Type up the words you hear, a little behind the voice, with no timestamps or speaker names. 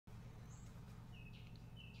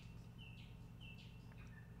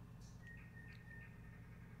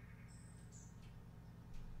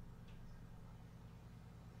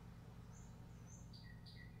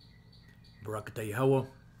Barakatah Yahweh,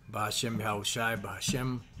 Bahashem Yahushai,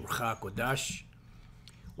 Bahashem Rucha Kodash.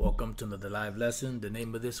 Welcome to another live lesson. The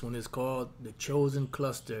name of this one is called The Chosen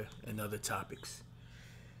Cluster and Other Topics.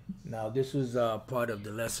 Now, this was part of the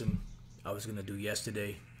lesson I was going to do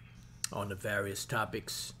yesterday on the various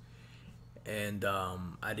topics. And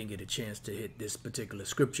I didn't get a chance to hit this particular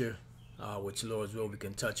scripture, which Lord's will we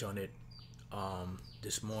can touch on it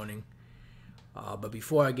this morning. But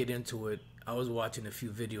before I get into it, I was watching a few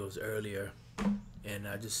videos earlier, and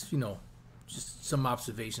I just some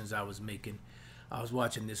observations I was making. I was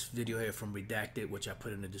watching this video here from Redacted, which I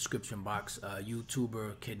put in the description box.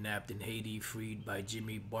 YouTuber kidnapped in Haiti, freed by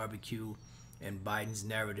Jimmy Barbecue, and Biden's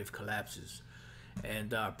narrative collapses.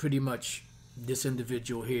 And pretty much this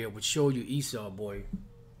individual here would show you Esau boy.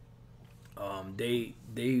 They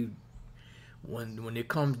when it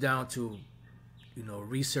comes down to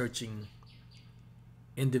researching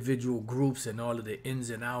individual groups and all of the ins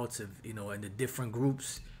and outs of and the different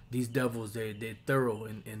groups, these devils they're thorough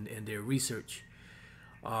in their research.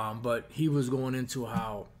 But he was going into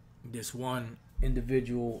how this one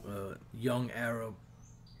individual, young Arab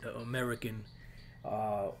American,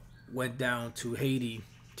 went down to Haiti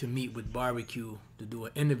to meet with Barbecue to do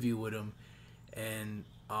an interview with him, and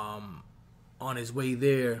on his way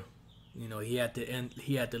there, he had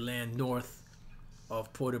to land north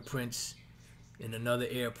of Port-au-Prince in another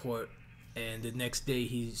airport, and the next day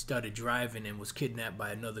he started driving and was kidnapped by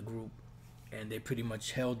another group, and they pretty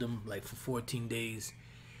much held him like for 14 days.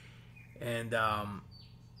 And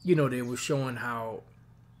they were showing how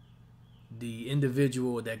the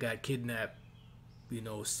individual that got kidnapped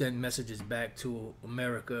sent messages back to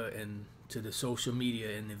America and to the social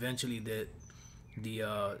media, and eventually that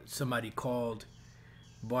somebody called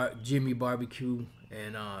Jimmy Barbecue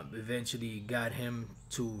and eventually got him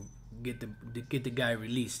to get the guy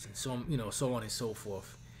released, and so so on and so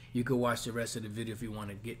forth. You could watch the rest of the video if you want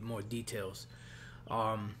to get more details.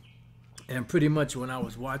 And pretty much when I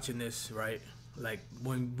was watching this, right, like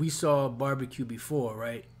when we saw Barbecue before,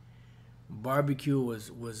 right, Barbecue was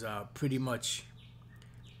pretty much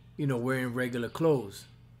wearing regular clothes.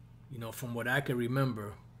 From what I can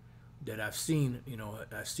remember that I've seen,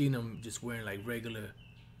 I've seen him just wearing like regular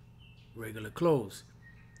clothes.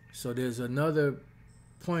 So there's another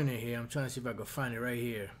pointer here. I'm trying to see if I can find it right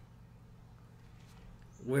here,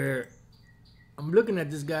 where I'm looking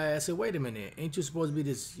at this guy. I said, wait a minute, ain't you supposed to be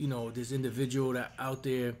this this individual that out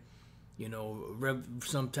there,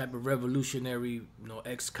 some type of revolutionary,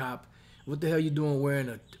 ex-cop? What the hell you doing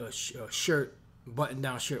wearing a shirt,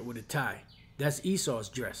 button-down shirt with a tie? That's Esau's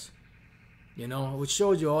dress, which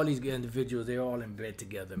shows you all these individuals, they're all in bed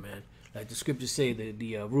together, man. Like the scriptures say,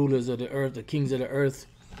 the rulers of the earth, the kings of the earth,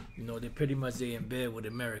 they're pretty much they in bed with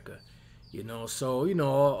America. So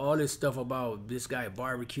all this stuff about this guy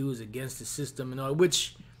Barbecue is against the system and all,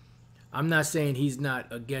 which I'm not saying he's not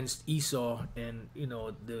against Esau and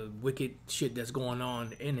the wicked shit that's going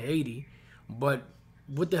on in Haiti, but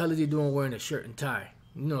what the hell is he doing wearing a shirt and tie?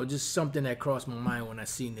 Just something that crossed my mind when I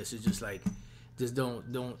seen this. It's just like, just don't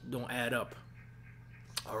add up.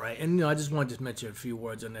 All right, and I just wanted to mention a few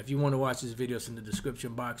words on that. If you want to watch this video, it's in the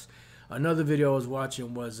description box. Another video I was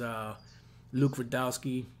watching was Luke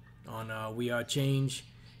Radowski on We Are Change.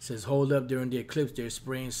 It says, hold up, during the eclipse they're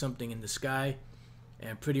spraying something in the sky,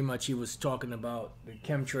 and pretty much he was talking about the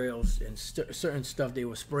chemtrails and certain stuff they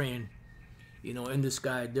were spraying in the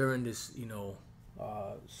sky during this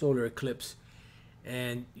solar eclipse.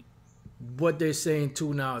 And what they're saying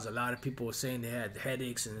too now is a lot of people are saying they had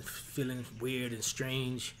headaches and feeling weird and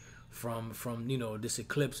strange from this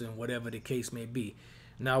eclipse and whatever the case may be.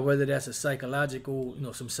 Now, whether that's a psychological,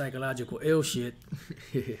 some psychological ill shit,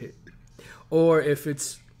 or if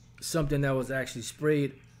it's something that was actually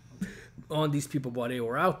sprayed on these people while they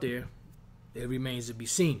were out there, it remains to be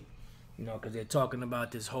seen. Because they're talking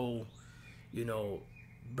about this whole,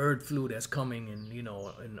 bird flu that's coming and,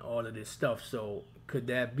 and all of this stuff. So could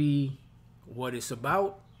that be what it's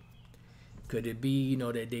about? Could it be,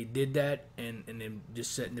 that they did that and then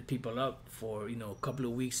just setting the people up for, a couple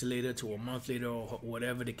of weeks later to a month later or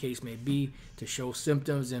whatever the case may be to show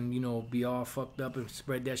symptoms and, be all fucked up and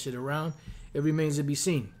spread that shit around? It remains to be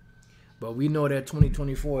seen. But we know that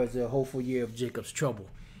 2024 is a hopeful year of Jacob's trouble.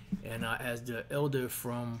 And as the Elder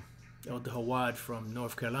Hawad from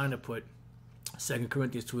North Carolina put, 2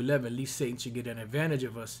 Corinthians 2:11, at least Satan should get an advantage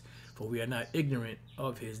of us, for we are not ignorant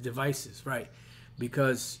of his devices, right?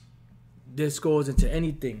 Because this goes into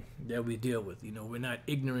anything that we deal with. We're not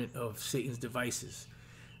ignorant of Satan's devices.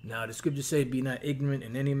 Now, the scriptures say, be not ignorant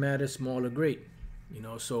in any matter, small or great.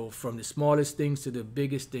 So from the smallest things to the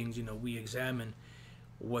biggest things, we examine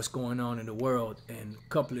what's going on in the world and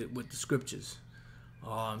couple it with the scriptures.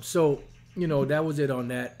 So you know, that was it on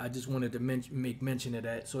that. I just wanted to make mention of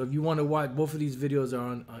that. So if you want to watch, both of these videos are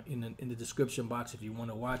on in the description box. If you want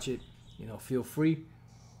to watch it, you know, feel free.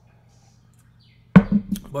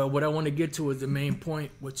 But what I want to get to is the main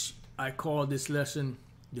point, which I call this lesson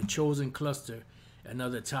 "The Chosen Cluster and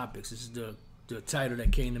Other Topics." This is the title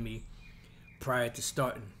that came to me prior to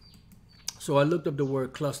starting. So I looked up the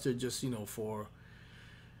word cluster, just, you know, for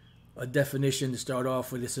a definition to start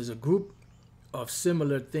off with. This is a group of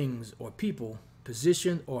similar things or people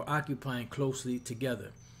positioned or occupying closely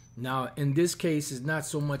together. Now, in this case, it's not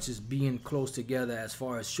so much as being close together as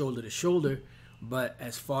far as shoulder to shoulder, but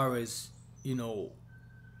as far as, you know,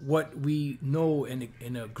 what we know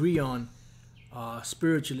and agree on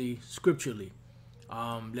spiritually, scripturally.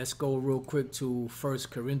 Let's go real quick to 1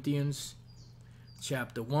 Corinthians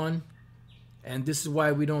chapter 1. And this is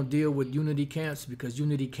why we don't deal with unity camps, because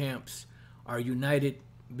unity camps are united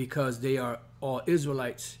because they are all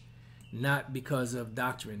Israelites, not because of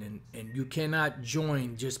doctrine. And you cannot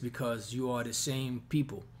join just because you are the same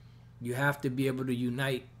people. You have to be able to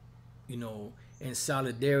unite, you know, in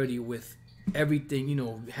solidarity with everything, you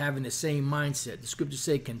know, having the same mindset. The scriptures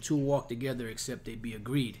say, can two walk together except they be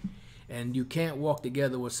agreed? And you can't walk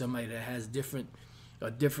together with somebody that has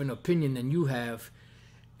a different opinion than you have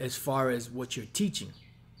as far as what you're teaching.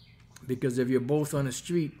 Because if you're both on the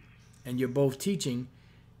street and you're both teaching,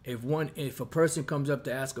 if a person comes up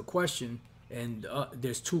to ask a question and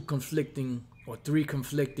there's two conflicting or three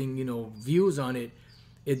conflicting, you know, views on it,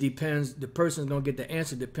 it depends. The person's gonna get the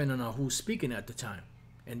answer depending on who's speaking at the time,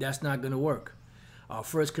 and that's not gonna work.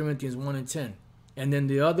 1 Corinthians 1 and 10. And then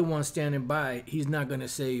the other one standing by, he's not gonna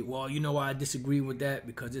say, well, you know, I disagree with that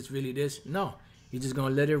because it's really this. No, he's just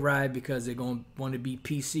gonna let it ride because they're gonna want to be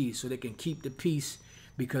PC, so they can keep the peace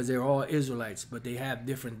because they're all Israelites, but they have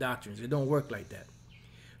different doctrines. It don't work like that.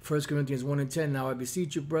 1 Corinthians 1 and 10, now I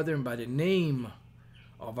beseech you, brethren, by the name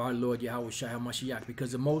of our Lord Yahushua HaMashiach,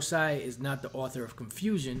 because the Most High is not the author of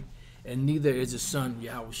confusion, and neither is the Son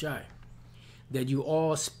Yahushua, that you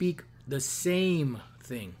all speak the same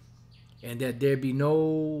thing, and that there be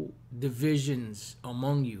no divisions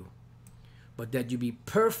among you, but that you be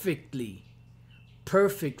perfectly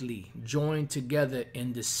joined together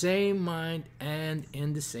in the same mind and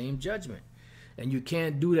in the same judgment. And you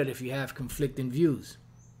can't do that if you have conflicting views.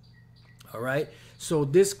 All right, so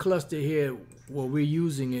this cluster here, well, we're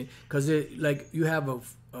using it because like you have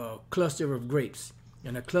a cluster of grapes,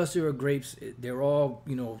 and a cluster of grapes, they're all,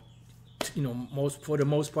 you know, for the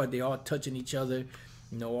most part, they all touching each other,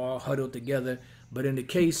 you know, all huddled together. But in the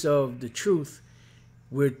case of the truth,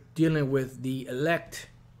 we're dealing with the elect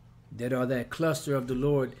that are that cluster of the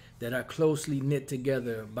Lord that are closely knit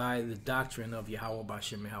together by the doctrine of Yahweh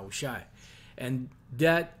Bashem Yahushai. And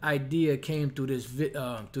that idea came through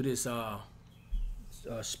this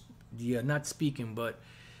not speaking, but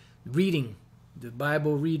reading, the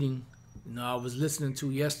Bible reading. You know, I was listening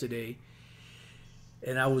to yesterday,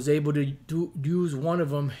 and I was able to use one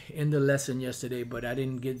of them in the lesson yesterday, but I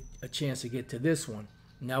didn't get a chance to get to this one.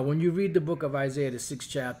 Now, when you read the book of Isaiah, the 6th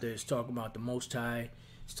chapter, it's talking about the Most High.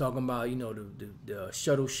 It's talking about, you know, the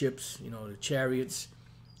shuttle ships, you know, the chariots,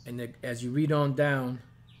 and as you read on down,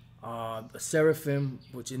 a seraphim,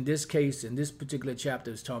 which in this case, in this particular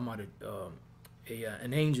chapter, is talking about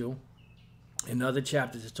an angel. In other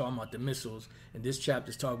chapters, it's talking about the missiles. In this chapter,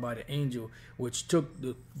 it's talking about an angel, which took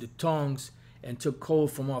the tongues and took coal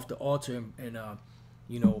from off the altar and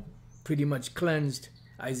you know, pretty much cleansed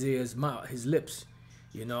Isaiah's mouth, his lips,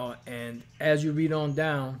 you know. And as you read on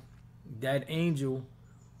down, that angel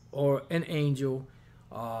or an angel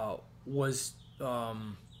was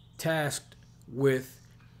tasked with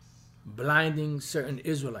blinding certain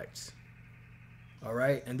Israelites. All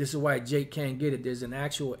right, and this is why Jake can't get it. There's an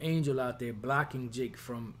actual angel out there blocking Jake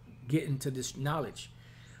from getting to this knowledge,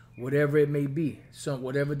 whatever it may be. So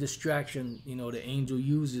whatever distraction, you know, the angel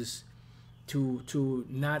uses to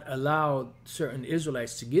not allow certain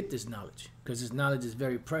Israelites to get this knowledge, because this knowledge is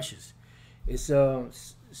very precious. It's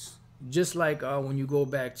just like when you go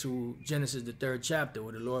back to Genesis, the 3rd chapter,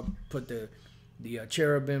 where the Lord put the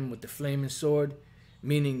cherubim with the flaming sword,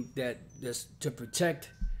 meaning that that's to protect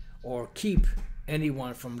or keep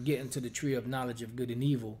anyone from getting to the tree of knowledge of good and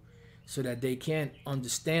evil, so that they can't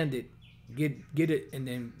understand it, get it, and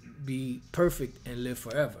then be perfect and live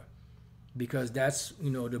forever. Because that's, you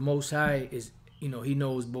know, the Most High is, you know, he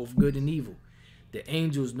knows both good and evil. The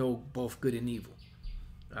angels know both good and evil.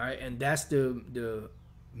 All right, and that's the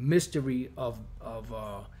mystery of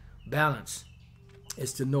balance,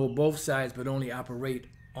 is to know both sides but only operate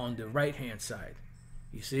on the right hand side.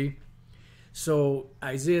 You see? So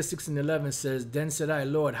Isaiah 6:11 says, "Then said I,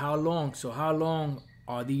 Lord, how long? So how long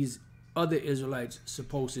are these other Israelites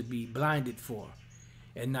supposed to be blinded for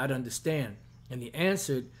and not understand?" And he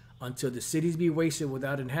answered, "Until the cities be wasted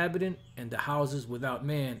without inhabitant, and the houses without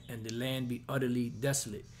man, and the land be utterly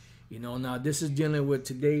desolate." You know, now this is dealing with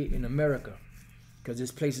today in America, because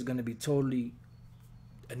this place is going to be totally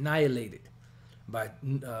annihilated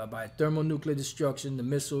by thermonuclear destruction, the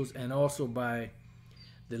missiles, and also by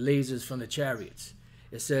the lasers from the chariots.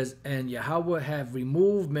 It says, "And Yahweh have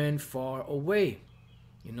removed men far away."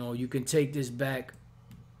 You know, you can take this back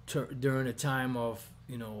during the time of,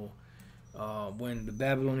 when the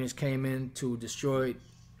Babylonians came in to destroy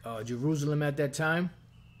Jerusalem at that time.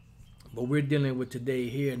 But we're dealing with today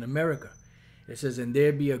here in America. It says, "And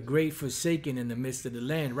there be a great forsaking in the midst of the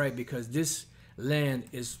land," right? Because this land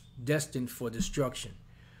is destined for destruction.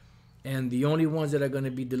 And the only ones that are going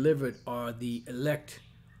to be delivered are the elect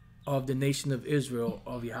of the nation of Israel,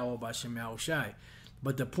 of Yahweh Bashem Yahushai.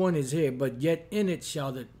 But the point is here, "But yet in it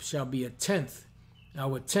shall be a tenth."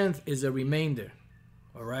 Now a tenth is a remainder,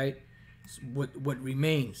 all right? What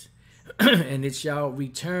remains. "And it shall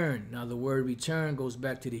return." Now the word return goes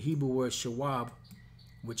back to the Hebrew word shawab,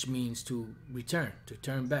 which means to return, to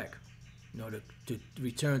turn back. To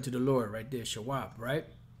return to the Lord, right there, shawab, right?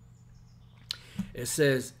 It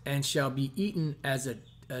says, "And shall be eaten as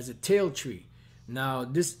a tail tree." Now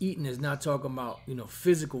this eating is not talking about,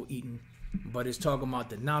 physical eating, but it's talking about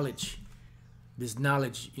the knowledge. This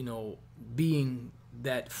knowledge, being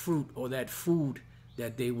that fruit or that food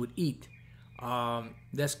that they would eat.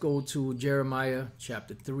 Let's go to Jeremiah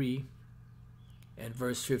chapter 3 and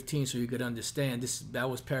verse 15 so you could understand. That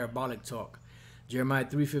was parabolic talk. Jeremiah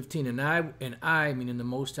 3:15, and I, meaning the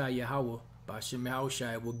Most High Yahweh, Bashem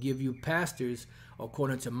Yahushai, will give you pastors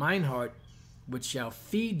according to mine heart, which shall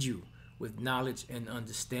feed you with knowledge and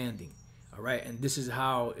understanding. All right, and this is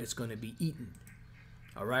how it's going to be eaten.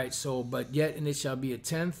 All right, so, "But yet in it shall be a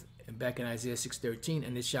tenth," and back in Isaiah 6:13,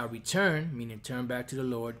 "and it shall return," meaning turn back to the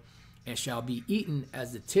Lord, "and shall be eaten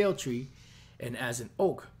as the tail tree and as an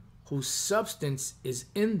oak, whose substance is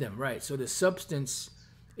in them." Right, so the substance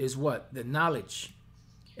is what? The knowledge.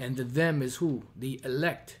 And the them is who? The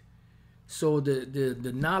elect. So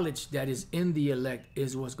the knowledge that is in the elect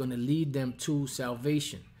is what's going to lead them to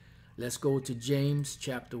salvation. Let's go to James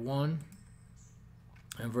chapter 1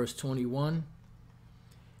 and verse 21.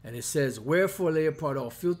 And it says, "Wherefore lay apart all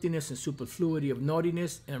filthiness and superfluity of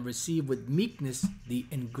naughtiness, and receive with meekness the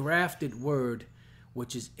engrafted word,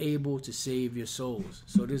 which is able to save your souls."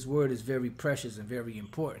 So this word is very precious and very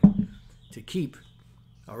important to keep.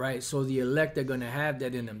 All right, so the elect are going to have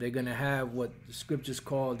that in them. They're going to have what the scriptures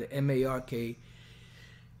call the mark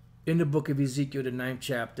in the book of Ezekiel, the 9th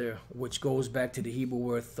chapter, which goes back to the Hebrew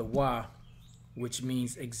word thawah, which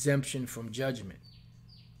means exemption from judgment.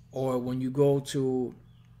 Or when you go to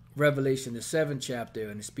Revelation, the 7th chapter,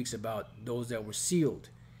 and it speaks about those that were sealed,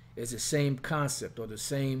 it's the same concept or the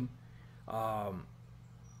same,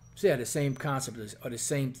 the same concept or the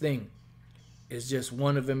same thing. It's just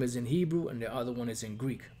one of them is in Hebrew and the other one is in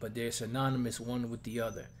Greek, but they're synonymous one with the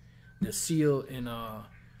other. The seal in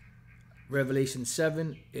Revelation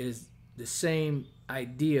 7 is the same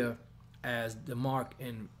idea as the mark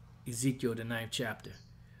in Ezekiel, the 9th chapter.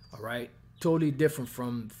 All right, totally different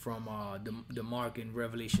from the mark in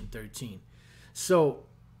Revelation 13. So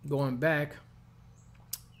going back,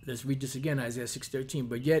 let's read this again, Isaiah 6:13.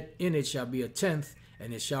 "But yet in it shall be a tenth,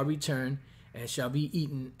 and it shall return, and shall be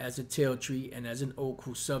eaten as a tail tree and as an oak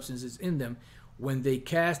whose substance is in them. When they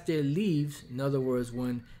cast their leaves," in other words,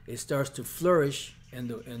 when it starts to flourish and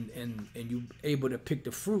you're able to pick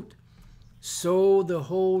the fruit, "so the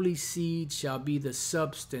holy seed shall be the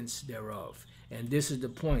substance thereof." And this is the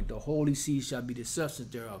point: the holy seed shall be the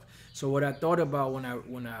substance thereof. So what I thought about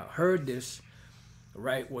when I heard this,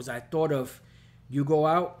 right, was I thought of, you go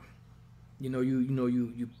out, you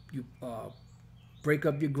break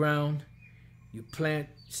up your ground. You plant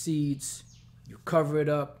seeds, you cover it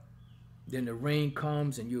up, then the rain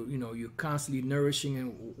comes and you're constantly nourishing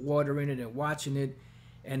and watering it and watching it,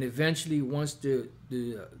 and eventually once the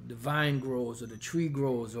vine grows or the tree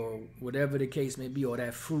grows or whatever the case may be, or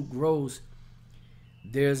that fruit grows,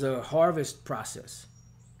 there's a harvest process.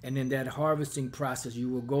 And in that harvesting process, you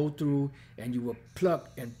will go through and you will pluck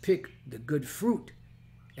and pick the good fruit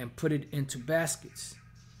and put it into baskets.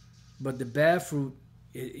 But the bad fruit,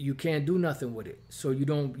 you can't do nothing with it. So you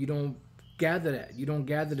don't gather that. You don't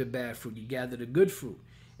gather the bad fruit. You gather the good fruit.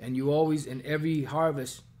 And you always, in every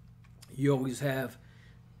harvest, you always have,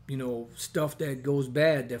 stuff that goes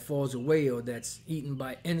bad, that falls away, or that's eaten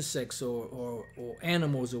by insects or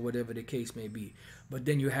animals or whatever the case may be. But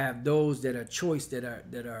then you have those that are choice, that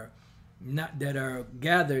are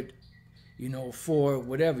gathered, for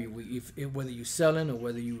whatever, whether you're selling or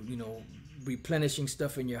whether you replenishing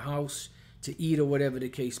stuff in your house to eat or whatever the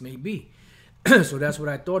case may be. So that's what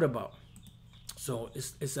I thought about. So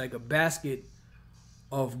it's like a basket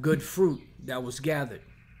of good fruit that was gathered,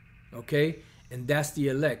 okay? And that's the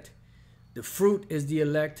elect. The fruit is the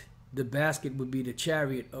elect. The basket would be the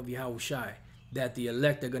chariot of Yahushai that the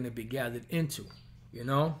elect are going to be gathered into,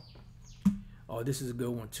 Oh, this is a good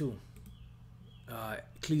one too.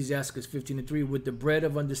 Ecclesiastes 15:3, with the bread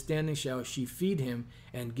of understanding shall she feed him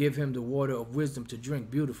and give him the water of wisdom to drink.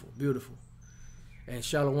 Beautiful, beautiful. And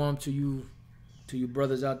shalom to you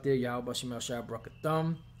brothers out there. Yahweh Bashim Al-Shai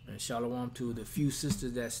Brakatham. And shalom to the few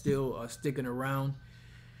sisters that still are sticking around.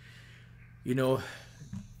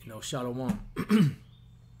 Shalom.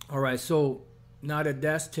 All right, so now that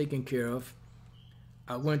that's taken care of,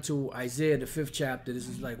 I went to Isaiah, the 5th chapter. This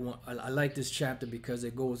is like one, I like this chapter because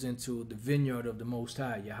it goes into the vineyard of the Most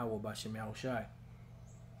High, Yahweh Bashim Yahushai.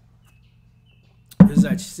 This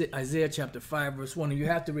is Isaiah chapter 5, verse 1. And you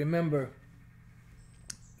have to remember,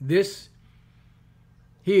 this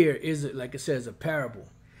here is, like it says, a parable.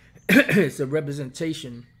 It's a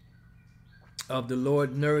representation of the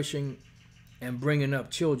Lord nourishing and bringing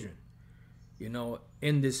up children,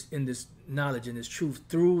 in this knowledge and this truth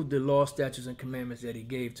through the law, statutes, and commandments that he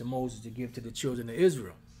gave to Moses to give to the children of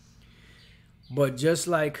Israel. But just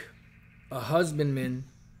like a husbandman,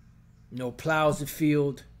 plows the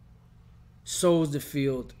field, sows the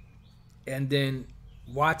field, and then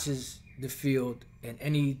watches the field, and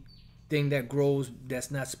anything that grows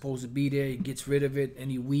that's not supposed to be there, he gets rid of it.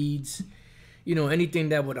 Any weeds, anything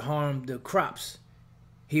that would harm the crops,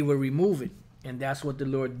 he would remove it. And that's what the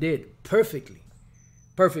Lord did perfectly.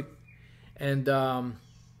 Perfect. And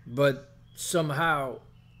but somehow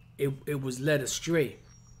it was led astray.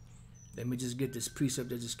 Let me just get this precept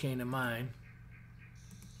that just came to mind.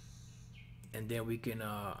 And then we can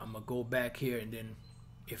I'm gonna go back here, and then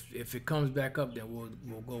if it comes back up, then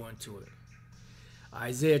we'll go into it.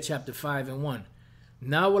 Isaiah chapter 5 and 1.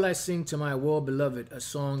 Now will I sing to my well-beloved a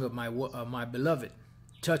song of my beloved,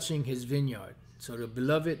 touching his vineyard. So the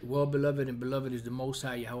beloved, well-beloved, and beloved is the Most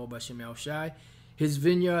High, Yahweh Bashim Yahushai. His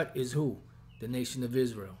vineyard is who? The nation of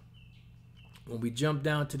Israel. When we jump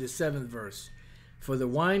down to the 7th verse, for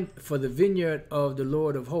the vineyard of the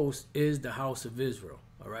Lord of hosts is the house of Israel.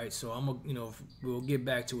 All right, so we'll get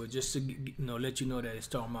back to it just to let you know that it's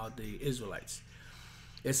talking about the Israelites.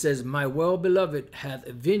 It says, my well-beloved hath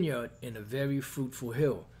a vineyard in a very fruitful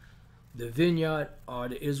hill. The vineyard are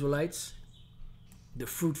the Israelites. The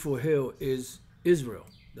fruitful hill is Israel,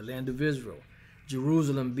 the land of Israel.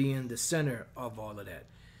 Jerusalem being the center of all of that.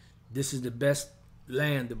 This is the best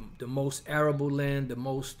land, the most arable land, the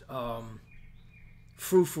most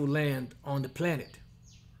fruitful land on the planet.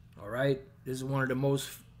 All right, this is one of the most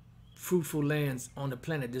fruitful lands on the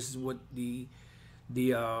planet. This is what the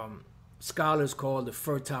scholars call the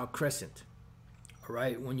Fertile Crescent. All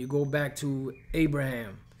right, when you go back to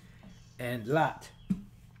Abraham and Lot,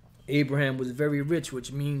 Abraham was very rich,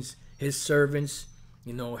 which means his servants,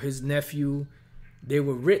 his nephew, they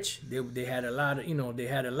were rich. They had a lot of, they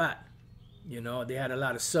had a lot, they had a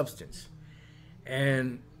lot of substance.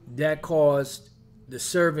 And that caused the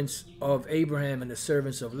servants of Abraham and the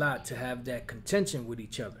servants of Lot to have that contention with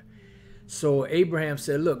each other. So Abraham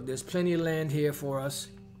said, look, there's plenty of land here for us.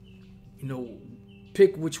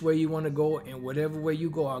 Pick which way you want to go, and whatever way you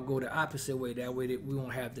go, I'll go the opposite way. That way that we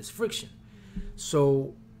won't have this friction.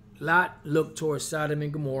 So Lot looked towards Sodom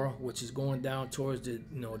and Gomorrah, which is going down towards the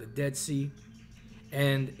Dead Sea,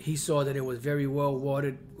 and he saw that it was very well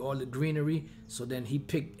watered, all the greenery. So then he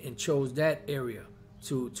picked and chose that area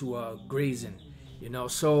to graze in.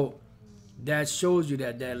 So that shows you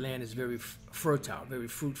that land is very fertile, very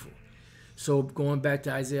fruitful. So going back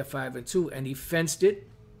to Isaiah 5 and 2, and he fenced it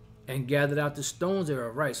and gathered out the stones that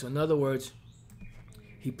are right. So in other words,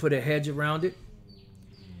 he put a hedge around it.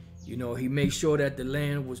 He made sure that the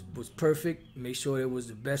land was perfect, made sure it was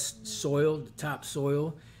the best soil, the top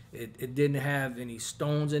soil. It didn't have any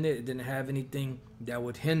stones in it. It didn't have anything that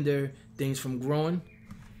would hinder things from growing.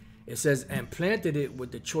 It says, and planted it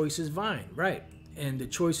with the choicest vine, right? And the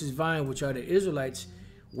choicest vine, which are the Israelites,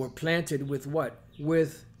 were planted with what?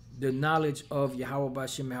 With the knowledge of Yahweh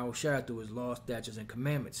Bashim Yahushai through his law, statutes, and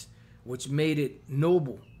commandments, which made it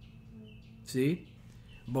noble. See?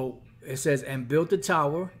 But it says, and built a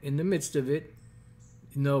tower in the midst of it.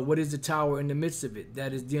 What is the tower in the midst of it?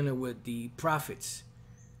 That is dealing with the prophets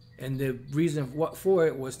And the reason for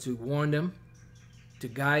it was to warn them, to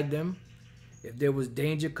guide them. If there was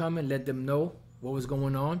danger coming, let them know what was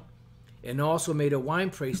going on. And also made a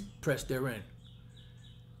wine press therein.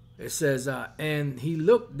 It says, and he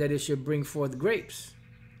looked that it should bring forth grapes,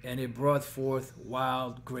 and it brought forth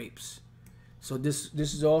wild grapes. So this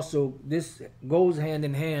goes hand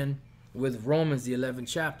in hand with Romans, the 11th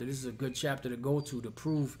chapter. This is a good chapter to go to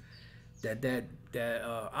prove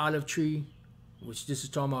that olive tree, which this is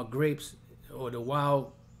talking about grapes or the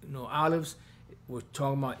wild olives, we're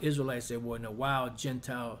talking about Israelites that were in a wild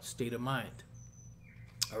Gentile state of mind.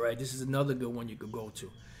 All right, this is another good one you could go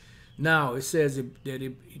to. Now it says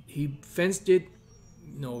that he fenced it,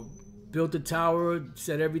 built the tower,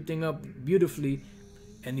 set everything up beautifully,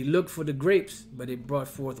 and he looked for the grapes, but it brought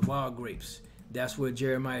forth wild grapes. That's where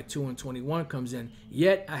Jeremiah 2:21 comes in.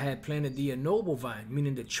 Yet I had planted thee a noble vine,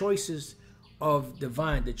 meaning the choices of the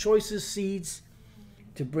vine, the choicest seeds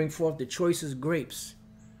to bring forth the choicest grapes.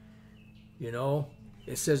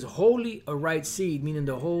 It says wholly a right seed, meaning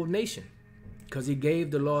the whole nation, because he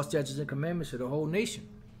gave the law, statutes, and commandments to the whole nation.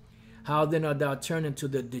 How then art thou turned into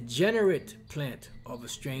the degenerate plant of a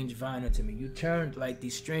strange vine unto me? You turned like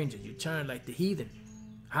these strangers. You turned like the heathen.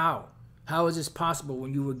 How? How is this possible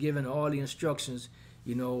when you were given all the instructions,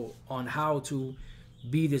 on how to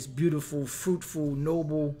be this beautiful, fruitful,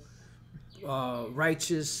 noble,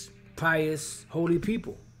 righteous, pious, holy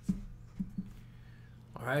people?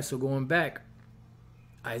 All right, so going back,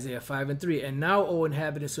 Isaiah 5:3. And now, O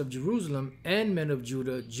inhabitants of Jerusalem and men of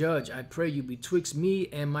Judah, judge, I pray you, betwixt me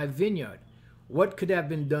and my vineyard. What could have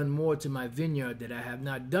been done more to my vineyard that I have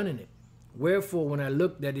not done in it? Wherefore, when I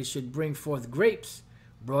looked that it should bring forth grapes,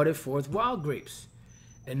 brought it forth wild grapes.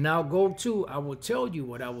 And now go to, I will tell you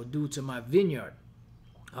what I will do to my vineyard.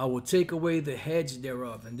 I will take away the hedge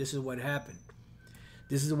thereof. And this is what happened.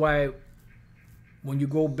 This is why when you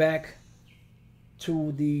go back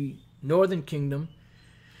to the northern kingdom,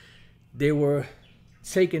 they were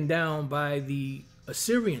taken down by the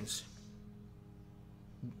Assyrians,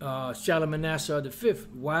 Shalmaneser V.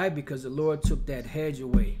 Why? Because the Lord took that hedge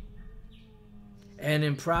away. And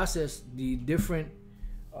in process, the different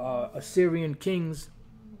Assyrian kings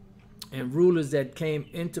and rulers that came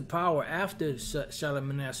into power after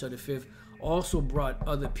Shalmaneser V also brought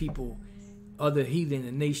other people, other heathen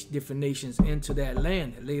and different nations into that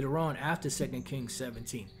land later on after 2 Kings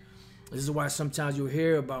 17. This is why sometimes you'll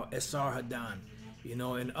hear about Esarhaddon,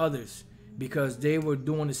 and others, because they were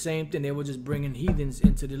doing the same thing. They were just bringing heathens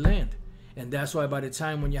into the land. And that's why by the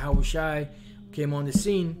time when Yahushua came on the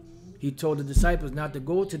scene, he told the disciples not to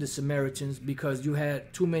go to the Samaritans because you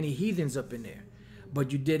had too many heathens up in there.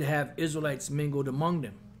 But you did have Israelites mingled among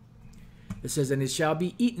them. It says, and it shall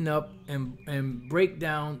be eaten up and break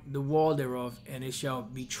down the wall thereof, and it shall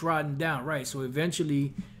be trodden down. Right, so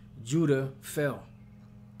eventually Judah fell.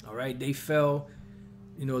 All right, they fell,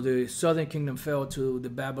 the southern kingdom fell to the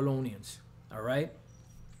Babylonians. All right.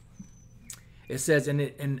 It says,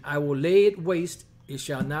 and I will lay it waste, it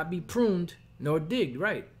shall not be pruned nor digged.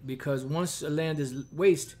 Right, because once a land is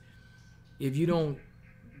waste, if you don't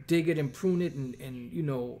dig it and prune it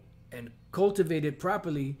and cultivate it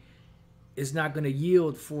properly, it's not going to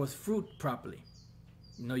yield forth fruit properly.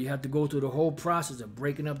 You have to go through the whole process of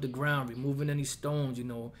breaking up the ground, removing any stones,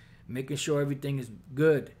 making sure everything is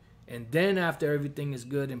good. And then after everything is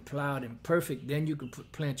good and plowed and perfect, then you can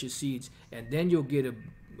plant your seeds, and then you'll get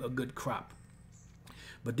a good crop.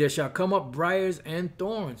 But there shall come up briars and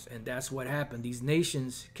thorns, and that's what happened. These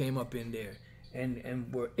nations came up in there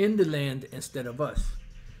and were in the land instead of us.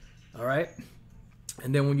 All right?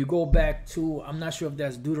 And then when you go back to, I'm not sure if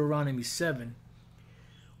that's Deuteronomy 7,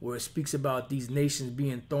 where it speaks about these nations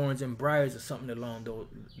being thorns and briars or something along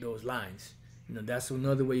those lines. That's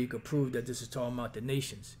another way you could prove that this is talking about the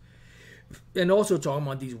nations. And also talking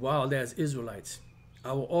about these wild ass Israelites.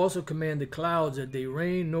 I will also command the clouds that they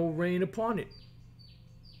rain no rain upon it.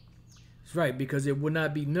 That's right, because it would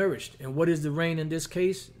not be nourished. And what is the rain in this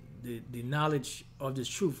case? The knowledge of this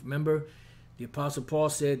truth. Remember, the Apostle Paul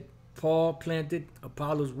said, Paul planted,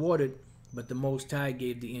 Apollos watered, but the Most High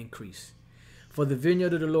gave the increase. For the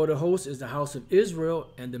vineyard of the Lord of hosts is the house of Israel,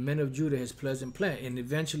 and the men of Judah his pleasant plant. And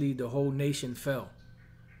eventually the whole nation fell.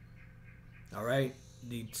 All right.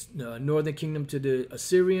 The northern kingdom to the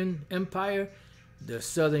Assyrian Empire, the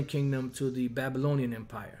southern kingdom to the Babylonian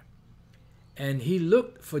Empire. And he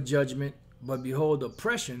looked for judgment, but behold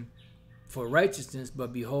oppression, for righteousness,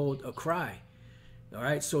 but behold a cry. All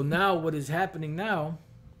right. So now what is happening now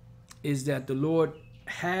is that the Lord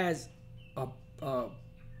has a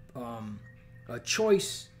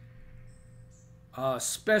choice,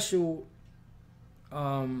 special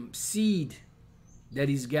seed that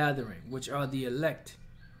he's gathering, which are the elect.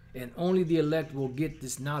 And only the elect will get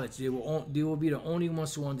this knowledge. They will be the only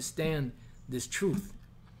ones who understand this truth.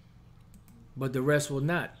 But the rest will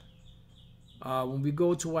not. When we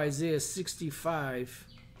go to Isaiah 65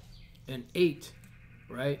 and 8,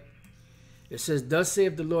 right? It says, "Thus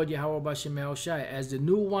saith the Lord Yahweh Bashem Yahushai, as the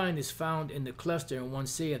new wine is found in the cluster, and one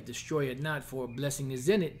saith, destroy it not, for a blessing is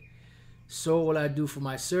in it, so will I do for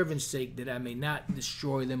my servant's sake, that I may not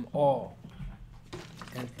destroy them all."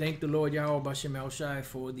 And thank the Lord Yahweh Bashem Yahushai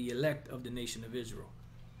for the elect of the nation of Israel.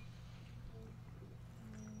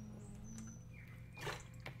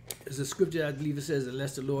 There's a scripture, I believe it says,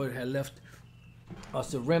 unless the Lord had left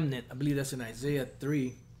us a remnant, I believe that's in Isaiah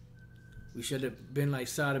 3, we should have been like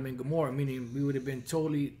Sodom and Gomorrah, meaning we would have been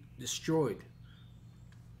totally destroyed.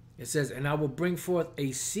 It says, "And I will bring forth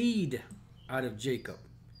a seed out of Jacob,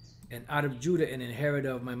 and out of Judah an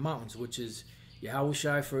inheritor of my mountains," which is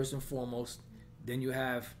Yahushua first and foremost. Then you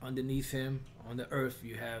have underneath him on the earth,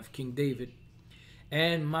 you have King David.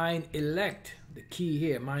 "And mine elect," the key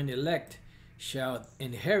here, "mine elect shall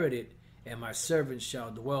inherit it, and my servants shall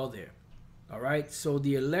dwell there." All right, so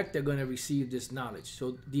the elect are going to receive this knowledge.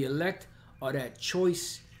 So the elect are that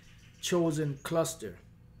chosen cluster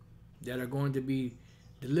that are going to be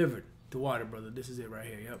delivered to water, brother. This is it right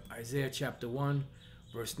here. Yep. Isaiah chapter 1,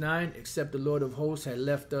 verse 9. "Except the Lord of hosts had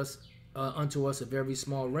left us unto us a very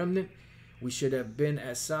small remnant, we should have been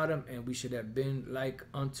as Sodom, and we should have been like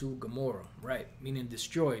unto Gomorrah." Right, meaning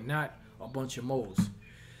destroyed, not a bunch of moles.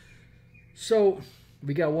 So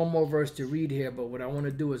we got one more verse to read here, but what I want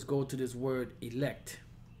to do is go to this word elect.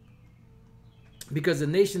 Because the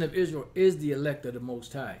nation of Israel is the elect of the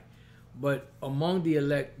Most High. But among the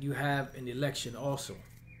elect, you have an election also.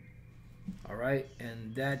 All right?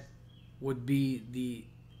 And that would be the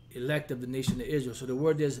elect of the nation of Israel. So the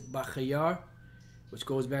word is Bachayar, which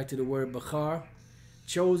goes back to the word Bachar.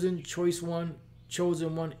 Chosen, choice one,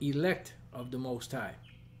 chosen one, elect of the Most High.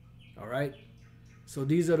 All right? So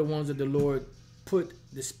these are the ones that the Lord put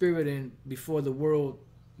the Spirit in before the world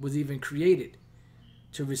was even created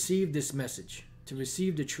to receive this message, to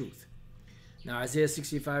receive the truth. Now Isaiah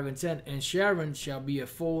 65 and 10, "And Sharon shall be a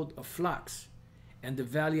fold of flocks, and the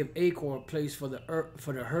valley of Achor a place for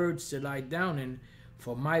the herds to lie down in,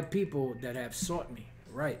 for my people that have sought me."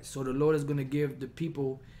 Right. So the Lord is going to give the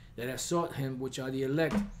people that have sought him, which are the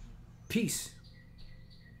elect, peace.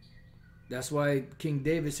 That's why King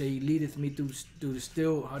David said, "He leadeth me through the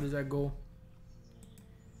still." How does that go?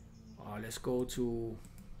 Let's go to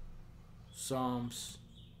Psalms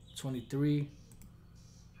 23.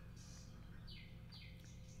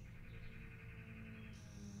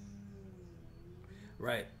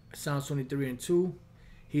 Right. Psalms 23 and 2.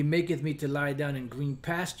 "He maketh me to lie down in green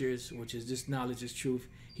pastures," which is this knowledge is truth.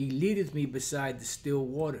 "He leadeth me beside the still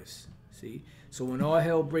waters." See? So when all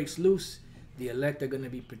hell breaks loose, the elect are going to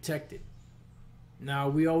be protected. Now,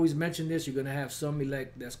 we always mention this. You're going to have some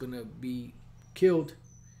elect that's going to be killed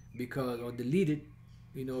or deleted,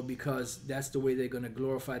 because that's the way they're going to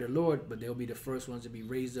glorify the Lord. But they'll be the first ones to be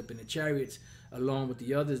raised up in the chariots along with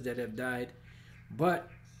the others that have died. But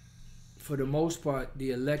for the most part,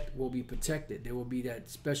 the elect will be protected. There will be that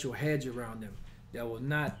special hedge around them that will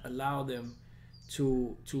not allow them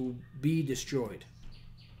to be destroyed,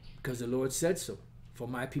 because the Lord said so, "For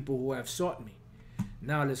my people who have sought me."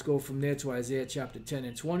 Now let's go from there to Isaiah chapter 10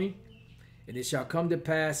 and 20. "And it shall come to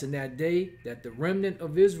pass in that day that the remnant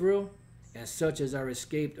of Israel, and such as are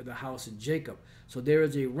escaped of the house of Jacob." So there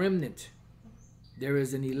is a remnant. There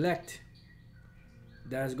is an elect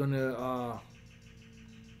that is going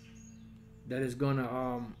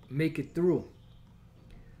to make it through.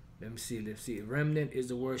 Let's see. Remnant is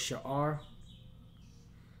the word sha'ar.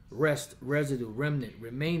 Rest, residue, remnant,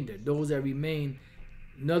 remainder. Those that remain.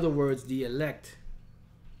 In other words, the elect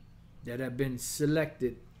that have been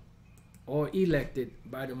selected or elected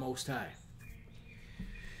by the Most High.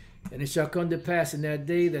 "And it shall come to pass in that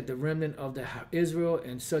day that the remnant of the Israel,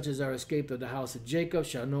 and such as are escaped of the house of Jacob,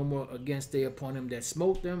 shall no more again stay upon him that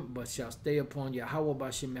smote them, but shall stay upon Yahweh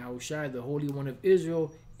Bashem Yahushai, the Holy One of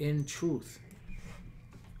Israel, in truth."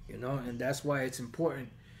 And that's why it's important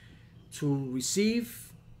to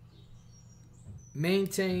receive,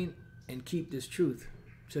 maintain, and keep this truth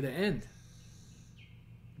to the end,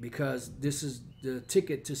 because this is the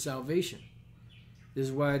ticket to salvation. This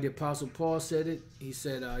is why the Apostle Paul said it. He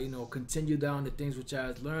said, "Continue down the things which I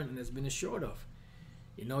have learned and has been assured of."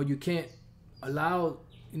 You can't allow,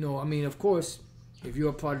 of course, if you're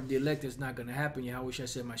a part of the elect, it's not going to happen. Yahweh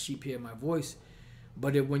said, "My sheep hear my voice."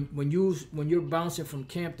 But when you're bouncing from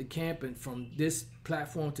camp to camp and from this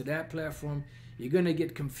platform to that platform, you're going to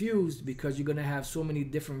get confused because you're going to have so many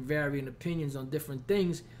different varying opinions on different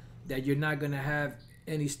things that you're not going to have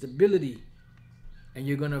any stability, and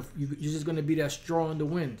you're just going to be that straw in the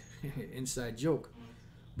wind. Inside joke,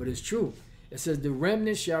 but it's true. It says the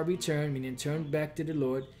remnant shall return, meaning turn back to the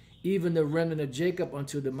Lord, even the remnant of Jacob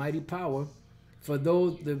unto the mighty power. For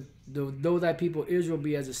though thy people Israel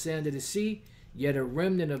be as the sand of the sea, yet a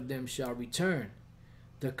remnant of them shall return.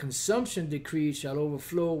 The consumption decree shall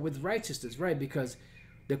overflow with righteousness, right? Because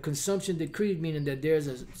the consumption decree, meaning that there's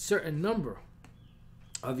a certain number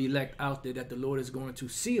of elect out there that the Lord is going to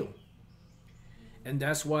seal. And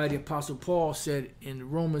that's why the Apostle Paul said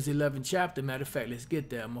in Romans 11 chapter, matter of fact, let's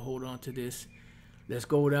get there. I'm going to hold on to this. Let's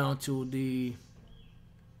go down to the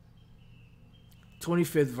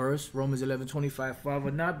 25th verse, Romans 11:25.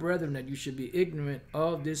 Father, not brethren, that you should be ignorant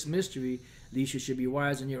of this mystery, lest you should be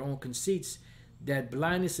wise in your own conceits, that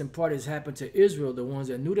blindness in part has happened to Israel, the ones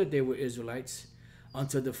that knew that they were Israelites,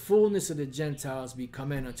 until the fullness of the Gentiles be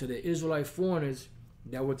come in, until the Israelite foreigners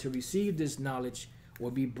that were to receive this knowledge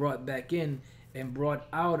will be brought back in and brought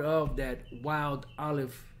out of that wild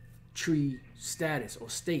olive tree status or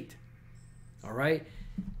state. All right.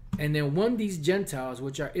 And then when these Gentiles,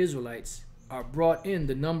 which are Israelites, are brought in,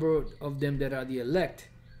 the number of them that are the elect,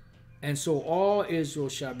 and so all Israel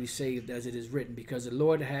shall be saved, as it is written, because the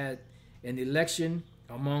Lord had an election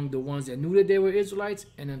among the ones that knew that they were Israelites,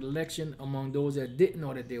 and an election among those that didn't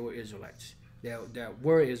know that they were Israelites, that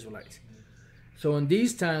were Israelites. So in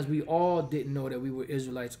these times, we all didn't know that we were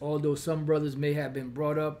Israelites, although some brothers may have been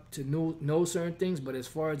brought up to know certain things. But as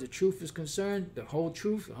far as the truth is concerned, the whole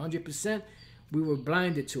truth, 100%, we were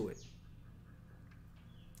blinded to it.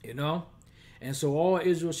 You know? And so all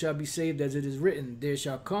Israel shall be saved, as it is written, there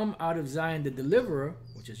shall come out of Zion the deliverer,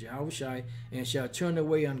 which is Yahushua, and shall turn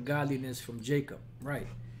away ungodliness from Jacob. Right?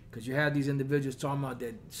 Because you have these individuals talking about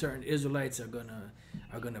that certain Israelites are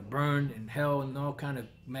gonna burn in hell and all kind of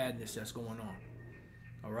madness that's going on.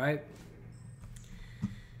 All right.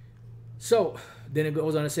 So then it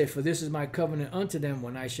goes on to say, for this is my covenant unto them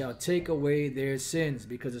when I shall take away their sins,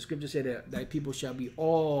 because the scripture said that thy people shall be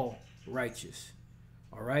all righteous.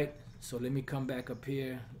 All right. So let me come back up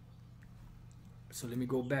here. So let me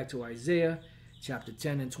go back to Isaiah chapter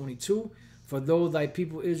 10 and 22. For though thy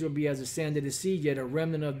people Israel be as the sand of the sea, yet a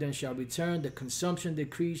remnant of them shall return. The consumption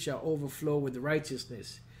decree shall overflow with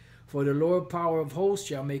righteousness. For the Lord power of hosts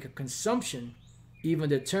shall make a consumption even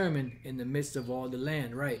determined in the midst of all the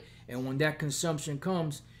land. Right. And when that consumption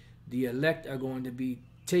comes, the elect are going to be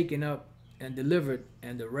taken up and delivered,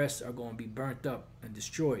 and the rest are going to be burnt up and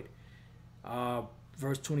destroyed.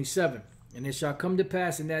 Verse 27. And it shall come to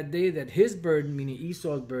pass in that day that his burden, meaning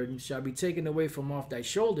Esau's burden, shall be taken away from off thy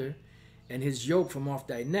shoulder, and his yoke from off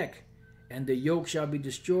thy neck. And the yoke shall be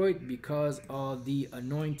destroyed because of the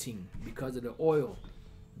anointing, because of the oil,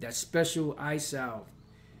 that special eye salve,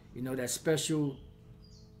 you know, that special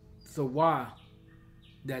thawah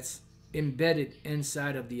that's embedded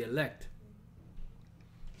inside of the elect.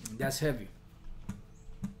 That's heavy.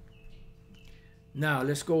 Now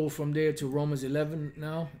let's go from there to Romans 11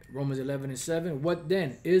 now. Romans 11 and 7. What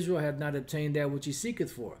then? Israel hath not obtained that which he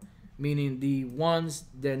seeketh for, meaning the ones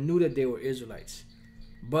that knew that they were Israelites.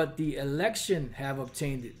 But the election have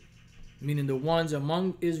obtained it, meaning the ones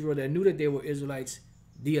among Israel that knew that they were Israelites,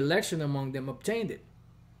 the election among them obtained it.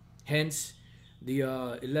 Hence, the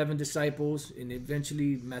 11 disciples, and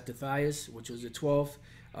eventually Mattathias, which was the 12th,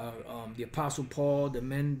 the Apostle Paul, the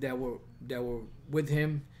men that were with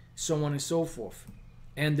him, so on and so forth.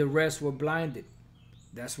 And the rest were blinded.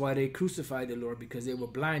 That's why they crucified the Lord, because they were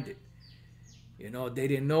blinded. You know, they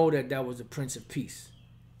didn't know that that was the Prince of Peace.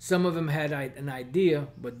 Some of them had an idea,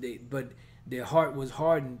 but their heart was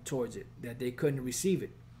hardened towards it, that they couldn't receive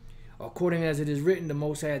it. According as it is written, the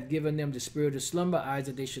Most High hath given them the spirit of slumber, eyes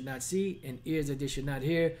that they should not see, and ears that they should not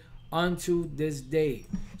hear, unto this day.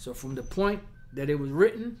 So from the point that it was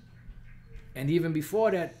written, and even before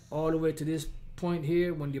that, all the way to this point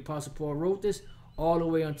here, when the Apostle Paul wrote this, all the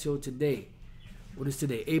way until today. What is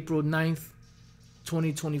today? April 9th,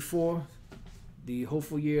 2024, the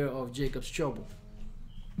hopeful year of Jacob's trouble.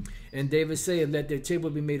 And David saith, let their table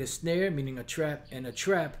be made a snare, meaning a trap, and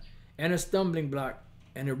a stumbling block,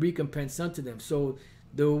 and a recompense unto them. So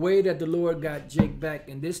the way that the Lord got Jake back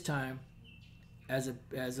in this time as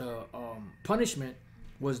a punishment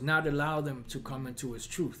was not allow them to come into his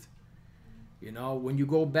truth. You know, when you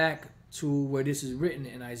go back to where this is written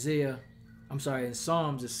in in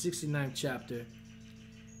Psalms, the 69th chapter,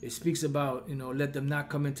 it speaks about, you know, let them not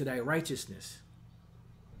come into thy righteousness.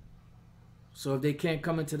 So if they can't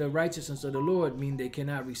come into the righteousness of the Lord, mean they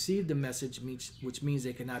cannot receive the message, which means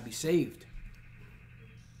they cannot be saved.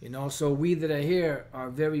 You know, so we that are here are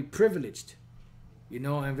very privileged, you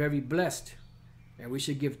know, and very blessed. And we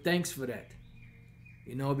should give thanks for that.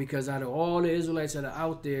 You know, because out of all the Israelites that are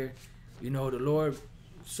out there, you know, the Lord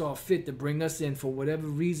saw fit to bring us in for whatever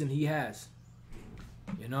reason he has.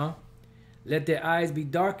 You know, let their eyes be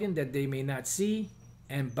darkened that they may not see,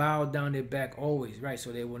 and bow down their back always, right?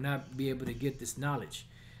 So they will not be able to get this knowledge.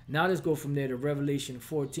 Now let's go from there to Revelation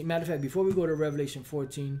 14. Matter of fact, before we go to Revelation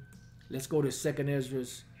 14, let's go to 2nd Ezra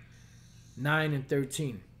 9 and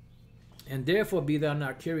 13. And therefore be thou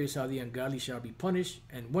not curious how the ungodly shall be punished,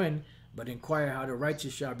 and when, but inquire how the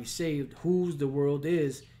righteous shall be saved, whose the world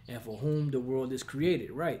is, and for whom the world is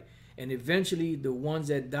created, right? And eventually the ones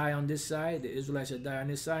that die on this side, the Israelites that die on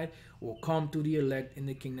this side, will come to the elect in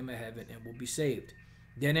the kingdom of heaven and will be saved.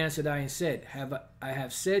 Then answered I and said, I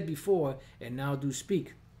have said before, and now do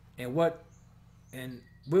speak, and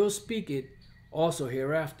will speak it also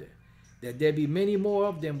hereafter, that there be many more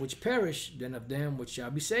of them which perish than of them which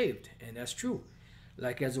shall be saved. And that's true.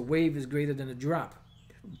 Like as a wave is greater than a drop.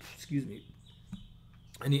 Excuse me.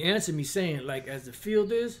 And he answered me, saying, like as the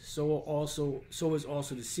field is, so is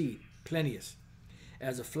also the seed, plenteous.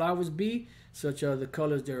 As the flowers be, such are the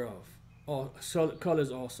colors thereof.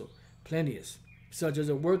 Colors also, plenteous. Such as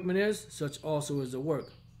a workman is, such also is the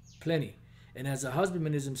work, plenty. And as a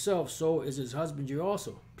husbandman is himself, so is his husbandry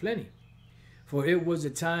also, plenty. For it was the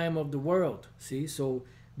time of the world. See, so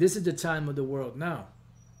this is the time of the world now.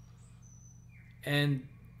 And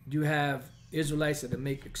you have Israelites that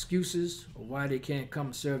make excuses of why they can't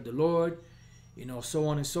come serve the Lord, you know, so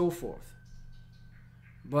on and so forth.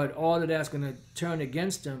 But all of that's going to turn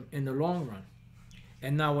against them in the long run.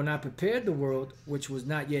 And now when I prepared the world, which was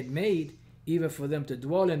not yet made, even for them to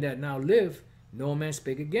dwell in that now live, no man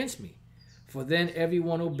spake against me. For then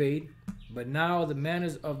everyone obeyed, but now the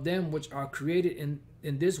manners of them which are created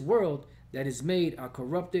in this world that is made are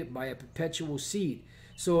corrupted by a perpetual seed.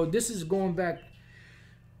 So this is going back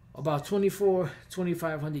about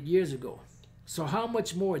 2,500 years ago. So how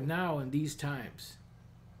much more now in these times?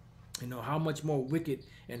 You know, how much more wicked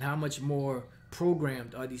and how much more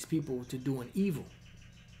programmed are these people to doing evil?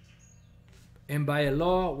 And by a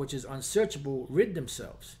law which is unsearchable, rid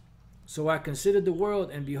themselves. So I considered the world,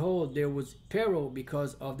 and behold, there was peril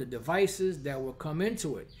because of the devices that will come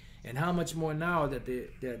into it. And how much more now that the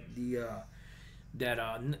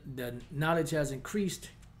knowledge has increased,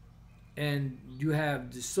 and you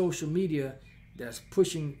have the social media that's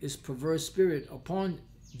pushing its perverse spirit upon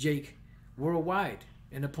Jake worldwide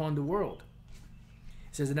and upon the world.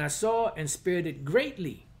 It says, and I saw and spared it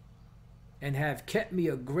greatly, and have kept me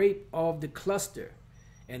a grape of the cluster,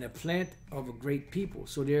 and a plant of a great people.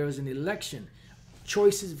 So there is an election,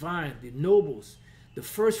 choicest vine, the nobles, the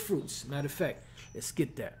first fruits. Matter of fact, let's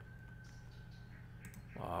get that.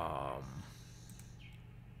 I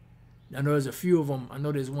know there's a few of them. I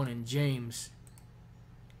know there's one in James.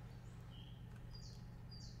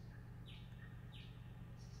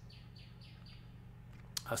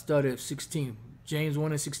 I started at 16. James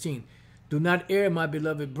 1 and 16. Do not err, my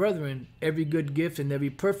beloved brethren. Every good gift and every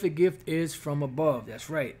perfect gift is from above. That's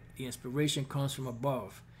right. The inspiration comes from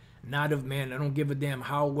above, not of man. I don't give a damn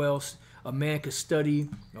how well a man could study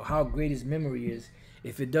or how great his memory is.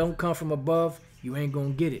 If it don't come from above, you ain't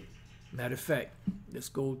going to get it. Matter of fact, let's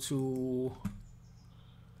go to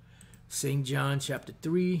St. John chapter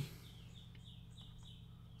 3.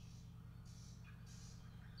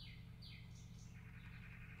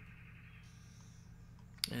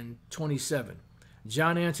 And 27.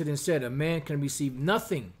 John answered and said, a man can receive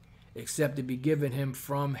nothing except it be given him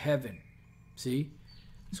from heaven. See?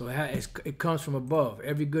 So it comes from above.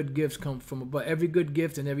 Every good gift comes from above. Every good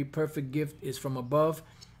gift and every perfect gift is from above,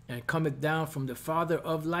 and cometh down from the Father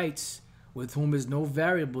of lights, with whom is no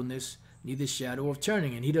variableness, neither shadow of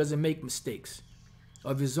turning. And he doesn't make mistakes.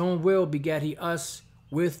 Of his own will begat he us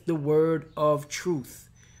with the word of truth.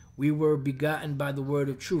 We were begotten by the word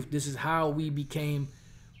of truth. This is how we became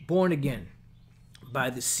born again, by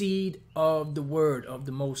the seed of the word of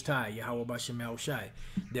the Most High, Yahweh Bashem Yahushai,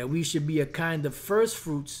 that we should be a kind of first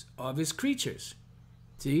fruits of his creatures.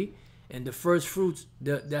 See? And the first fruits,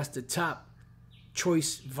 that's the top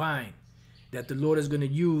choice vine that the Lord is going to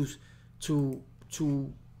use to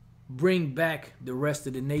bring back the rest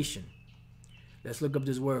of the nation. Let's look up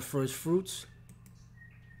this word, first fruits.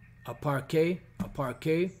 Aparke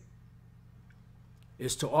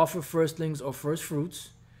is to offer firstlings or first fruits,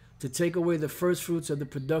 to take away the first fruits of the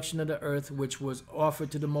production of the earth, which was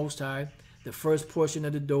offered to the Most High, the first portion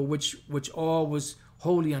of the dough, which all was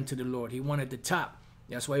holy unto the Lord. He wanted the top.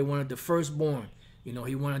 That's why he wanted the firstborn. You know,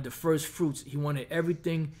 he wanted the first fruits. He wanted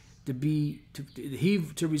everything to be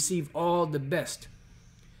to receive all the best.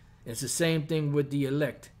 It's the same thing with the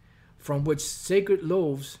elect, from which sacred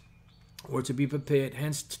loaves were to be prepared,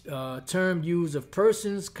 hence term used of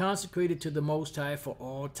persons consecrated to the Most High for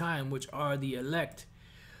all time, which are the elect,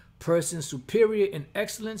 persons superior in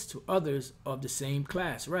excellence to others of the same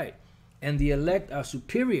class, right? And the elect are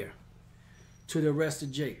superior to the rest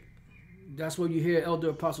of Jake. That's what you hear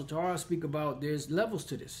Elder Apostle Tahar speak about. There's levels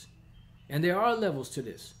to this, and there are levels to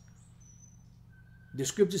this. The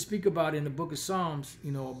scriptures speak about in the book of Psalms,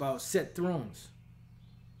 you know, about set thrones.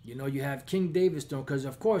 You know, you have King David's throne, because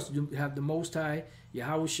of course you have the Most High,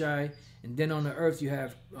 Yahushai, and then on the earth you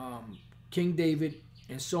have King David,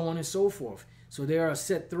 and so on and so forth. So there are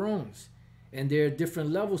set thrones, and there are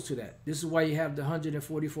different levels to that. This is why you have the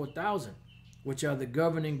 144,000, which are the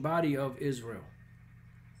governing body of Israel.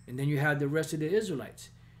 And then you have the rest of the Israelites.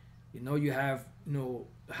 You know, you have, you know,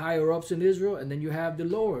 higher ups in Israel, and then you have the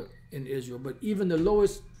lower in Israel. But even the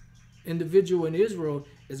lowest individual in Israel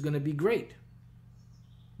is going to be great.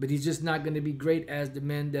 But he's just not going to be great as the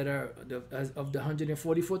men that are of the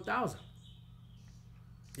 144,000.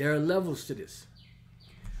 There are levels to this.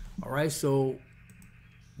 All right, so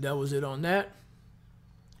that was it on that.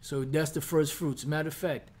 So that's the first fruits. Matter of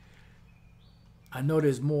fact, I know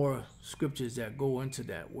there's more scriptures that go into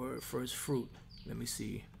that word, first fruit. Let me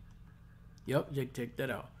see. Yep, take that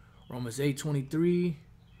out. Romans 8:23.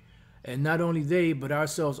 And not only they, but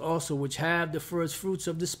ourselves also, which have the first fruits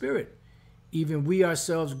of the Spirit. Even we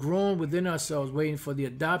ourselves grown within ourselves, waiting for the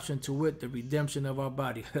adoption, to wit, the redemption of our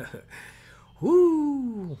body.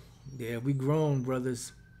 Whoo! Yeah, we grown,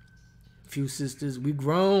 brothers. Few sisters, we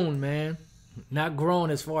grown, man. Not grown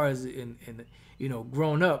as far as in you know,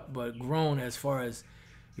 grown up, but grown as far as,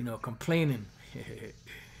 you know, complaining.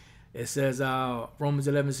 It says Romans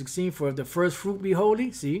 11:16, for if the first fruit be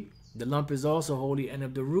holy, see, the lump is also holy, and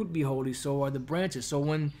if the root be holy, so are the branches. So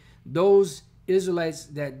when those Israelites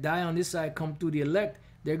that die on this side come through the elect,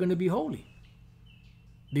 they're going to be holy,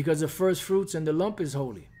 because the first fruits and the lump is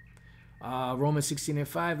holy. Romans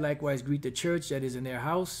 16:5, likewise greet the church that is in their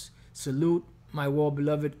house. Salute my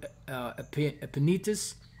well-beloved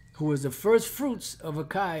Epaenetus, who is the first fruits of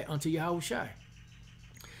Achaia unto Yahushai.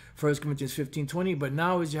 1 Corinthians 15:20, but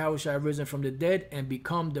now is Yahushai risen from the dead and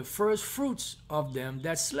become the first fruits of them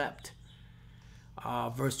that slept.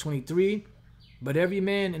 Verse 23, but every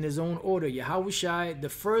man in his own order, Yahushai the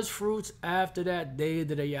first fruits, after that day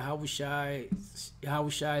that Yahushai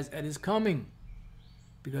is at his coming,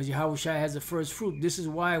 because Yahushai has the first fruit. This is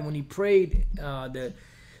why when he prayed,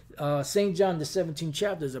 St. John the 17th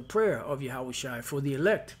chapter is a prayer of Yahushai for the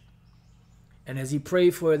elect. And as he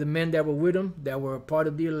prayed for the men that were with him, that were a part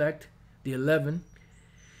of the elect, the 11,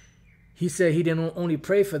 he said he didn't only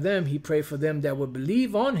pray for them, he prayed for them that would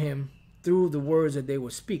believe on him through the words that they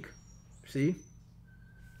would speak. See?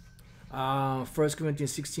 1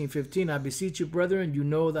 Corinthians 16:15, I beseech you, brethren, you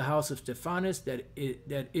know the house of Stephanus, that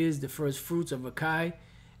is the first fruits of Achaia,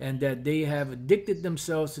 and that they have addicted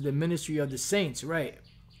themselves to the ministry of the saints. Right.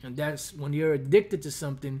 And that's when you're addicted to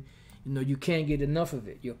something, you know, you can't get enough of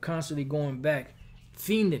it. You're constantly going back,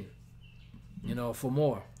 fiending, you know, for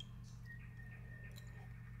more.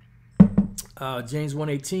 James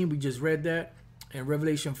 1:18, we just read that. And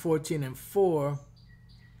Revelation 14:4,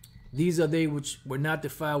 these are they which were not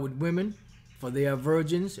defiled with women, for they are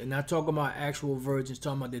virgins. And not talking about actual virgins,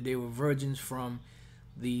 talking about that they were virgins from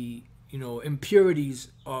the, you know, impurities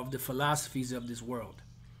of the philosophies of this world.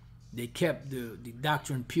 They kept the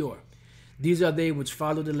doctrine pure. These are they which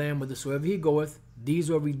follow the Lamb whithersoever he goeth. These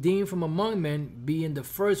were redeemed from among men, being the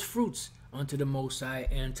first fruits unto the Most High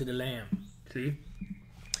and to the Lamb. See?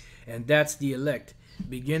 And that's the elect.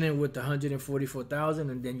 Beginning with the 144,000,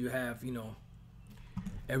 and then you have, you know,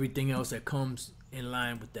 everything else that comes in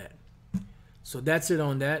line with that. So that's it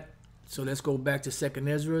on that. So let's go back to 2nd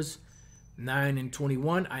Ezra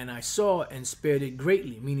 9:21. And I saw and spared it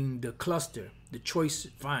greatly, meaning the cluster, the choice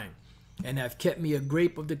vine, and have kept me a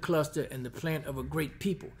grape of the cluster and the plant of a great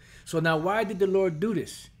people. So now why did the Lord do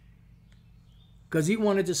this? Because he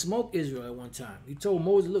wanted to smoke Israel at one time. He told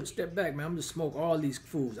Moses, look, step back, man. I'm going to smoke all these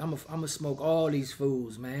fools. I'm going to smoke all these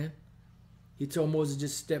fools, man. He told Moses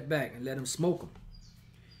just step back and let him smoke them.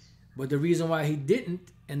 But the reason why he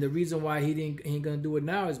didn't, and the reason why he ain't going to do it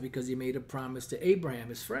now, is because he made a promise to Abraham,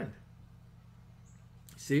 his friend.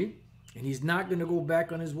 See? And he's not going to go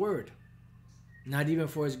back on his word. Not even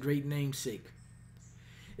for his great name's sake.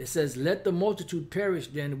 It says, let the multitude perish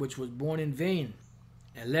then which was born in vain,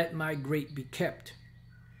 and let my grape be kept,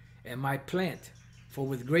 and my plant, for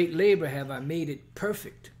with great labor have I made it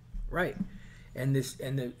perfect. Right. And this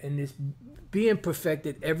being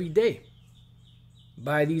perfected every day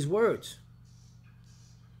by these words.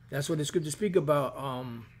 That's what the scriptures speak about.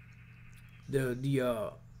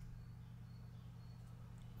 I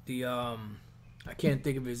can't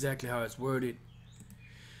think of exactly how it's worded.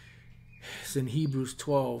 It's in Hebrews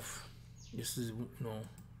 12. This is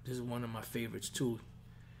this is one of my favorites too.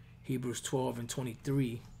 Hebrews 12 and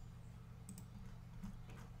 23.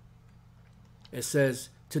 It says,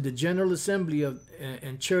 to the general assembly of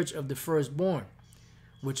and church of the firstborn,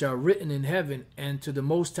 which are written in heaven, and to the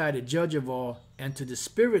Most High, the judge of all, and to the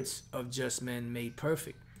spirits of just men made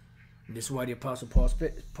perfect. And this is why the Apostle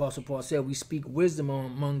Paul said, we speak wisdom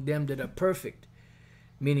among them that are perfect,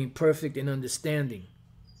 meaning perfect in understanding.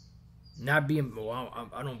 Not being, well,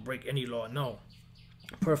 I don't break any law, no.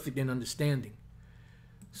 Perfect in understanding.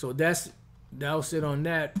 So that'll sit on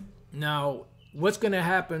that. Now, what's going to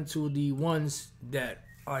happen to the ones that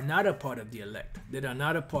are not a part of the elect, that are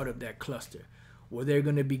not a part of that cluster? Well, they're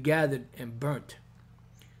going to be gathered and burnt.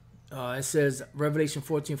 It says, Revelation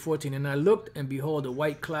 14:14, and I looked, and behold, a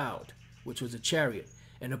white cloud, which was a chariot.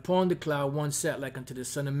 And upon the cloud one sat like unto the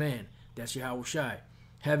Son of Man, that's Yahushua,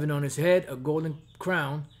 having on his head a golden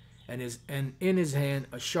crown, and in his hand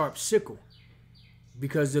a sharp sickle.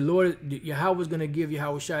 Because the Lord, Yahweh, is going to give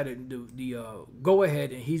Yahushua the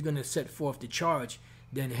go-ahead, and he's going to set forth the charge.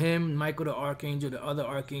 Then him, Michael the archangel, the other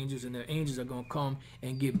archangels, and the angels are going to come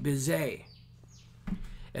and get busy.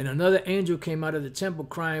 And another angel came out of the temple,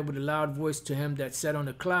 crying with a loud voice to him that sat on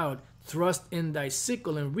the cloud, thrust in thy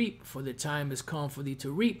sickle and reap, for the time is come for thee to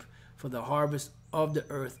reap, for the harvest of the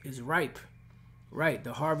earth is ripe. Right,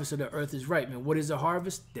 the harvest of the earth is ripe. And what is the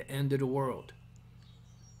harvest? The end of the world.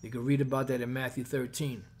 You can read about that in Matthew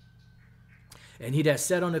 13. And he that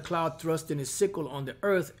sat on the cloud thrust in his sickle on the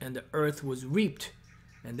earth, and the earth was reaped.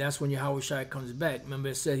 And that's when Yahushua comes back. Remember,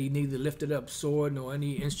 it said he neither lifted up sword nor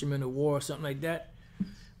any instrument of war or something like that,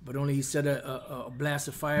 but only he set a blast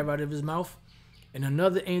of fire out of his mouth. And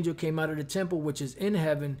another angel came out of the temple which is in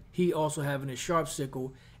heaven, he also having a sharp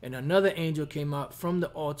sickle. And another angel came out from the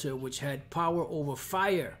altar which had power over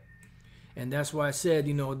fire. And that's why I said,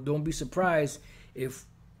 don't be surprised if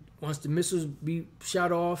once the missiles be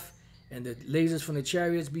shot off and the lasers from the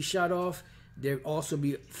chariots be shot off, there also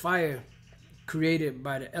be fire created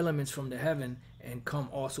by the elements from the heaven and come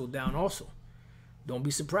also down also. Don't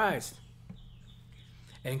be surprised.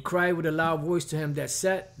 And cried with a loud voice to him that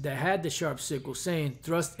had the sharp sickle, saying,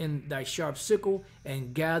 thrust in thy sharp sickle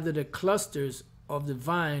and gather the clusters of the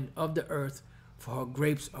vine of the earth, for her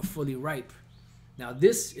grapes are fully ripe. Now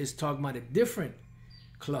this is talking about a different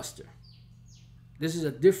cluster. This is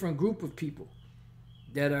a different group of people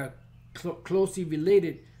that are closely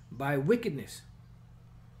related by wickedness.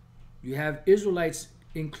 You have Israelites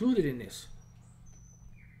included in this.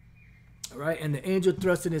 All right, and the angel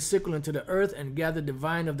thrust in his sickle into the earth and gathered the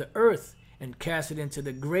vine of the earth and cast it into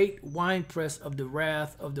the great winepress of the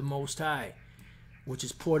wrath of the Most High, which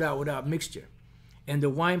is poured out without mixture. And the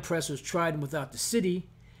winepress was trodden without the city,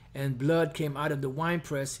 and blood came out of the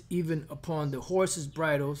winepress, even upon the horses'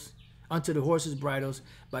 bridles, unto the horses' bridles,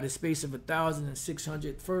 by the space of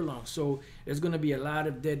 1,600 furlongs. So there's going to be a lot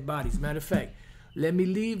of dead bodies. Matter of fact, let me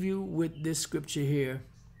leave you with this scripture here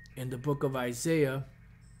in the book of Isaiah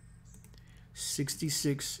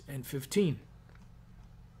 66 and 15.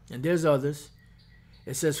 And there's others.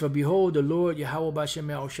 It says, for behold, the Lord Yahweh Bashem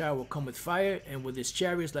Yahushua will come with fire, and with his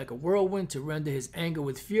chariots like a whirlwind, to render his anger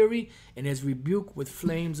with fury, and his rebuke with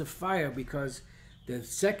flames of fire. Because the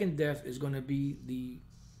second death is going to be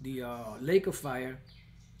the lake of fire,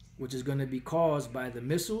 which is going to be caused by the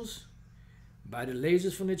missiles, by the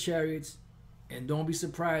lasers from the chariots. And don't be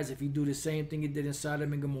surprised if he do the same thing he did in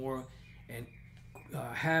Sodom and Gomorrah, and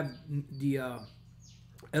have the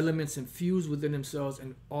elements infused within themselves,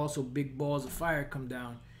 and also big balls of fire come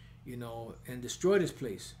down, and destroy this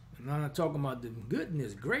place. And I'm not talking about the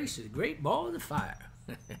goodness gracious, great balls of fire.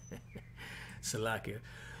 Salakia.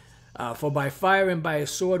 For by fire and by a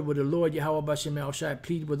sword will the Lord Yahweh Bashem Yahushua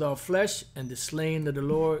plead with all flesh, and the slain of the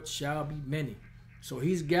Lord shall be many. So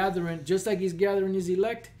he's gathering, just like he's gathering his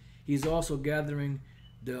elect, he's also gathering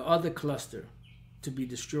the other cluster to be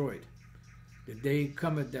destroyed. The day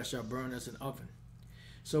cometh that shall burn as an oven.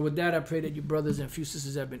 So with that, I pray that you brothers and few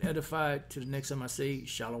sisters have been edified. Till the next time I say,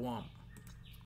 Shalom.